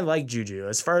know, and I like Juju.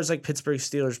 As far as like Pittsburgh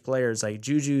Steelers players, like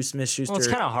Juju Smith-Schuster. Well, it's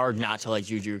kind of hard not to like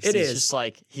Juju. 'Cause It he's is.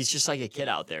 He's just like a kid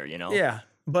out there, you know. Yeah,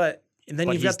 but then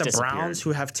But you've got the he's Browns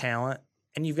disappeared. who have talent,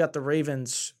 and you've got the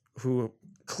Ravens who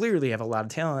clearly have a lot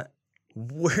of talent.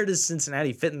 Where does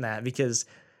Cincinnati fit in that? Because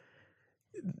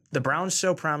the Browns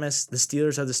show promise, the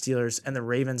Steelers are the Steelers, and the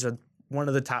Ravens are one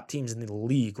of the top teams in the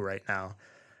league right now.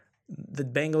 The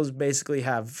Bengals basically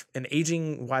have an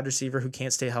aging wide receiver who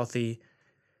can't stay healthy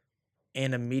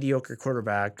and a mediocre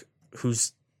quarterback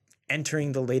who's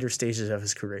entering the later stages of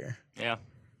his career. Yeah.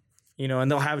 You know, and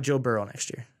they'll have Joe Burrow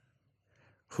next year,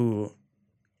 who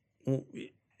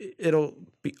it'll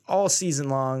be all season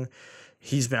long.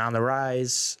 He's been on the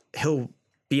rise. He'll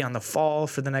be on the fall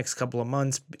for the next couple of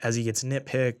months as he gets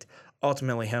nitpicked.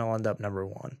 Ultimately, he'll end up number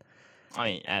one. I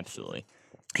mean, absolutely.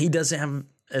 He doesn't have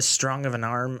as strong of an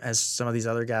arm as some of these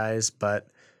other guys, but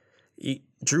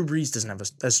Drew Brees doesn't have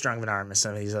as strong of an arm as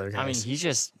some of these other guys. I mean, he's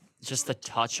just the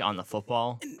touch on the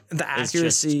football. The It's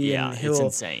accuracy, just, and it's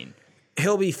insane.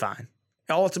 he'll be fine.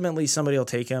 Ultimately, somebody will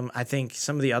take him. I think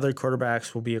some of the other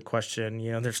quarterbacks will be a question.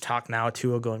 You know, there's talk now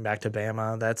Tua going back to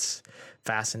Bama. That's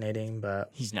fascinating, but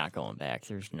He's not going back.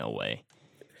 There's no way.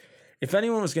 if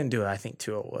anyone was going to do it, I think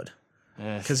Tua would.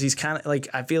 Because he's kind of like,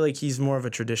 I feel like he's more of a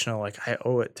traditional, like, I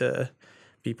owe it to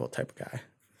people type of guy.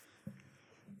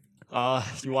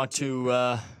 You want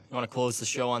to close the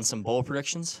show on some bowl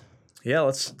predictions? Yeah,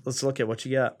 let's look at what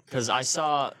you got. Because I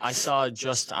saw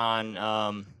just on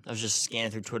I was just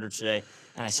scanning through Twitter today,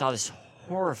 and I saw this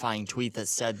horrifying tweet that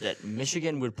said that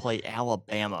Michigan would play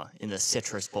Alabama in the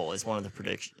Citrus Bowl as one of the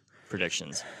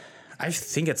predictions. I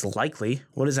think it's likely.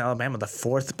 What is Alabama, the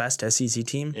fourth best SEC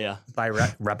team? Yeah. By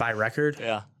record?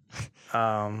 Yeah.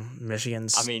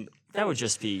 Michigan's. I mean, that would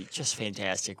just be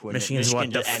fantastic. Wouldn't Michigan's it? what,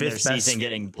 Michigan the to end their fifth best season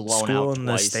getting blown school out in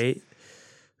the twice. state.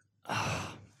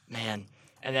 Man,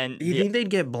 and then You think they'd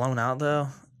get blown out though?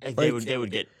 they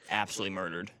would get absolutely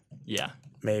murdered. Yeah.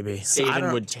 Maybe. I Saban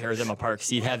don't- would tear them apart because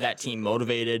he'd have that team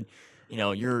motivated. You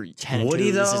know, you're 10-2. Would he,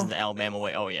 This though? isn't the Alabama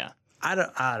way. Oh yeah. I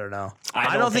don't know.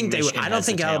 I don't think they would. Michigan I don't has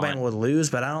the think Alabama talent. would lose,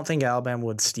 but I don't think Alabama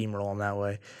would steamroll them that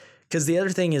way. Because the other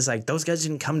thing is, like, those guys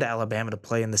didn't come to Alabama to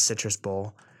play in the Citrus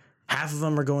Bowl. Half of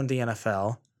them are going to the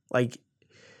NFL. Like,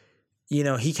 you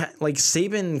know,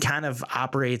 Saban kind of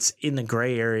operates in the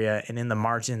gray area and in the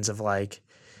margins of, like,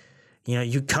 you know,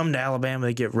 you come to Alabama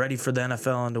to get ready for the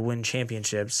NFL and to win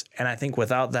championships. And I think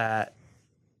without that,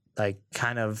 like,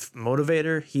 kind of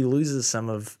motivator, he loses some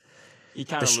of He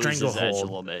kind the of loses his edge a stranglehold.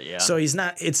 little bit. Yeah. So it's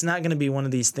not going to be one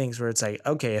of these things where it's like,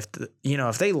 okay,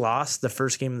 if they lost the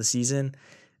first game of the season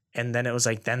and then it was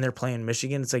like, then they're playing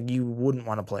Michigan, it's like you wouldn't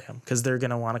want to play them because they're going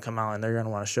to want to come out and they're going to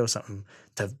want to show something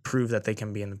to prove that they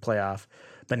can be in the playoff.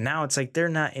 But now it's like they're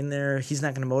not in there. He's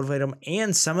not going to motivate them.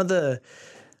 And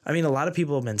a lot of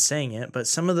people have been saying it, but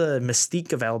some of the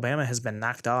mystique of Alabama has been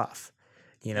knocked off.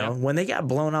 You know, when they got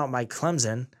blown out by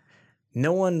Clemson,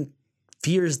 no one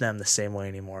fears them the same way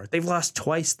anymore. They've lost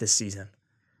twice this season.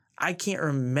 I can't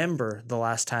remember the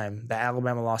last time that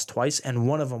Alabama lost twice, and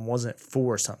one of them wasn't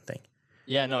for something.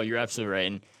 Yeah, no, you're absolutely right.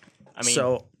 And I mean,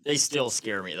 So- they still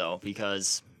scare me though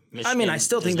because Michigan I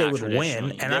still is think they not would win,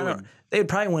 traditionally- and they would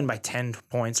probably win by 10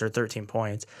 points or 13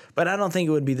 points. But I don't think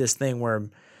it would be this thing where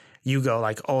you go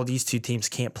like, oh, these two teams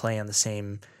can't play on the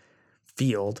same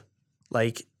field.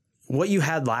 Like what you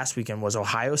had last weekend was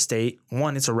Ohio State.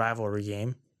 One, it's a rivalry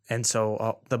game. And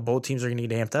so the both teams are going to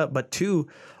get amped up. But two,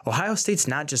 Ohio State's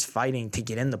not just fighting to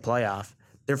get in the playoff.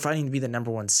 They're fighting to be the number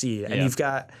one seed. And Yeah. you've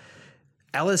got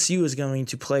LSU is going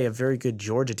to play a very good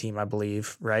Georgia team, I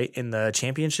believe, right, in the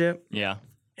championship. Yeah.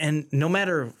 And no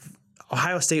matter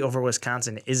Ohio State over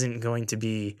Wisconsin isn't going to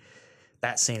be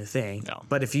that same thing. No.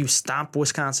 But if you stomp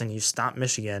Wisconsin, you stomp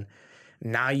Michigan,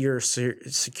 now you're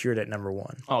secured at number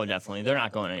one. Oh, definitely. They're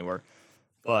not going anywhere.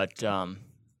 But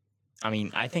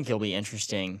I think it'll be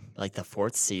interesting, like the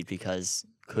fourth seed, because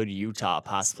could Utah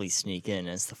possibly sneak in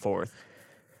as the fourth?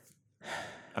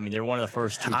 I mean, they're one of the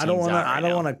first two teams I don't want to. out right I don't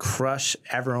now. want to crush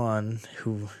everyone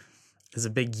who is a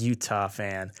big Utah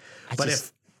fan. But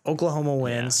if Oklahoma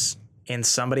wins and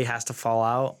somebody has to fall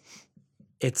out,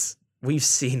 we've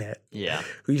seen it. Yeah.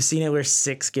 We've seen it where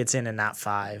 6 gets in and not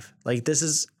 5. Like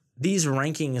these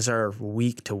rankings are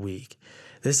week to week.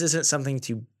 This isn't something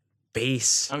to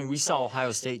base. I mean, we saw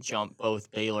Ohio State jump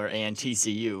both Baylor and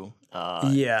TCU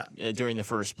during the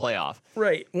first playoff.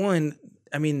 Right. One,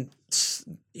 I mean,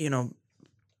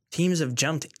 teams have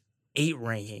jumped 8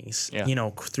 rankings, Yeah.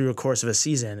 through a course of a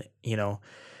season,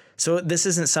 So this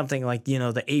isn't something like,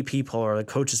 the AP poll or the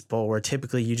coaches poll where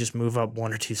typically you just move up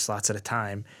 1 or 2 slots at a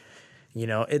time.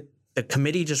 The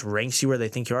committee just ranks you where they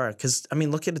think you are. Because,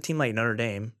 look at a team like Notre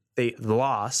Dame. They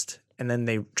lost, and then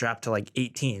they dropped to like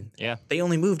 18. Yeah. They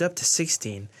only moved up to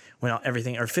 16 when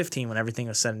everything, or 15 when everything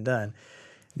was said and done.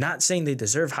 Not saying they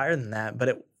deserve higher than that,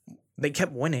 but they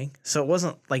kept winning. So it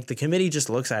wasn't like the committee just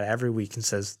looks at it every week and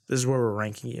says, this is where we're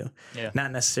ranking you. Yeah.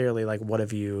 Not necessarily like, what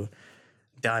have you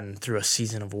done through a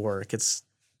season of work? It's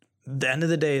the end of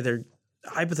the day,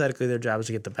 hypothetically, their job is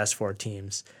to get the best 4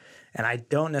 teams. And I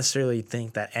don't necessarily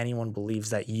think that anyone believes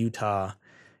that Utah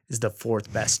is the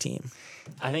 4th best team.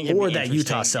 I think or that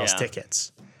Utah sells yeah.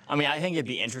 tickets. I think it'd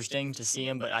be interesting to see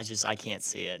him, but I can't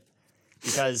see it.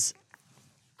 Because,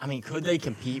 could they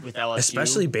compete with LSU?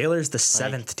 Especially Baylor's the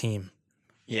 7th team.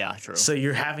 Yeah, true. So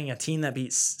you're having a team that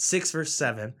beats 6 versus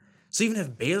 7. So even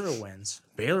if Baylor wins,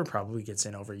 Baylor probably gets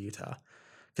in over Utah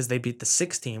because they beat the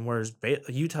 6th team, whereas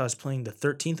Utah is playing the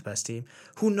 13th best team,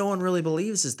 who no one really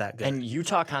believes is that good. And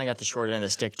Utah kind of got the short end of the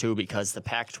stick, too, because the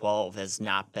Pac-12 has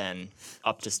not been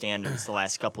up to standards the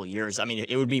last couple of years.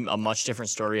 It would be a much different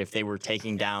story if they were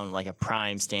taking down, like, a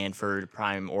prime Stanford,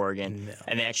 prime Oregon,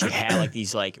 and they actually had, like,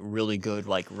 these, like, really good,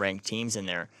 like, ranked teams in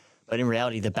there. But in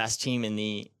reality, the best team in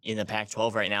the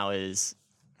Pac-12 right now is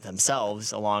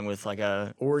themselves, along with, like,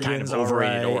 a Oregon's kind of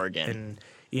overrated all right, Oregon. And,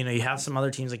 you have some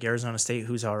other teams like Arizona State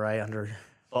who's all right under.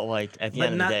 But, like, at the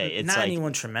end of the day, it's not like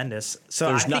anyone tremendous. So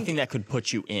there's I nothing think that could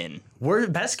put you in.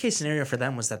 best case scenario for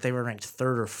them was that they were ranked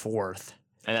 3rd or 4th.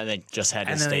 And then they just had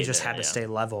to And stay then they just there, had to yeah. stay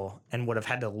level and would have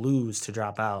had to lose to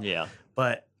drop out. Yeah.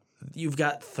 But you've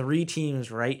got 3 teams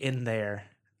right in there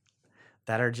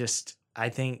that are just, I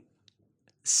think,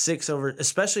 6 over,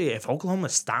 especially if Oklahoma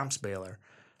stomps Baylor.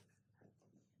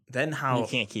 Then how You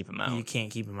can't keep them out. You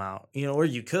can't keep them out. Or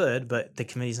you could, but the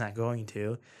committee's not going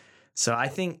to. So I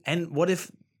think, and what if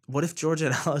Georgia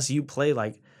and LSU play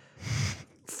like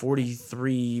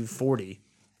 43-40?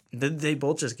 They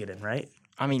both just get in, right?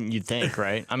 You'd think,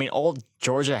 right? All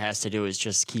Georgia has to do is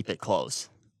just keep it close.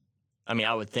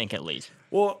 I would think at least.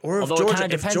 Well, or if Although it Georgia,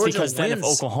 kinda if depends Georgia because wins, then if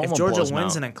Oklahoma if Georgia blows them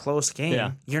wins out- in a close game,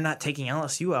 Yeah. you're not taking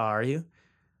LSU out, are you?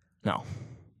 No.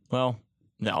 Well,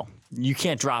 no. You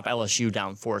can't drop LSU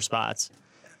down 4 spots.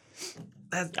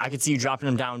 I could see you dropping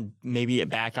them down, maybe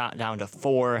down to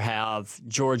 4, have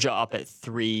Georgia up at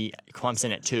 3,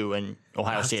 Clemson at 2, and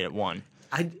Ohio State at 1.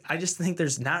 I just think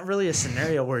there's not really a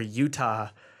scenario where Utah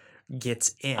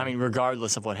gets in.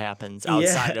 Regardless of what happens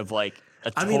outside of like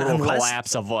a total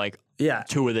collapse of like yeah,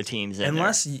 2 of the teams in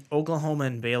unless there. Oklahoma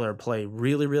and Baylor play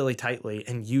really, really tightly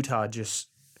and Utah just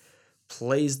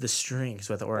plays the strings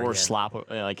with Oregon. Or slop,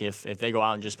 like if they go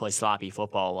out and just play sloppy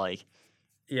football, like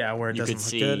yeah, where it you doesn't could look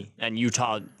see, good. and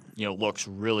Utah, looks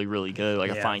really, really good,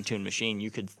 like a Yeah. fine-tuned machine.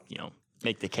 You could,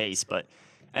 make the case, but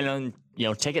and then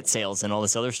ticket sales and all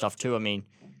this other stuff too. Utah's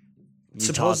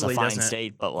Supposedly a fine doesn't-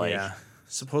 state, but like, Yeah,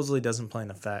 supposedly doesn't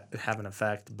have an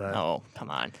effect, but oh come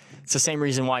on, it's the same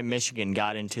reason why Michigan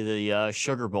got into the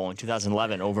Sugar Bowl in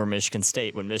 2011 over Michigan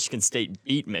State when Michigan State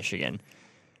beat Michigan.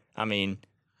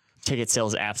 Ticket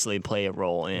sales absolutely play a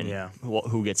role in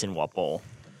who gets in what bowl.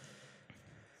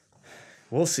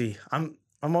 we'll see. I'm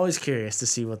always curious to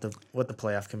see what the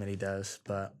playoff committee does,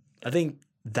 but I think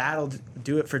that'll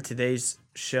do it for today's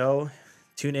show.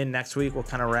 Tune in next week. We'll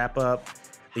kind of wrap up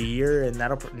the year, and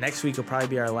next week will probably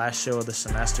be our last show of the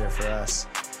semester for us.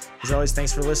 As always,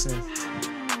 thanks for listening.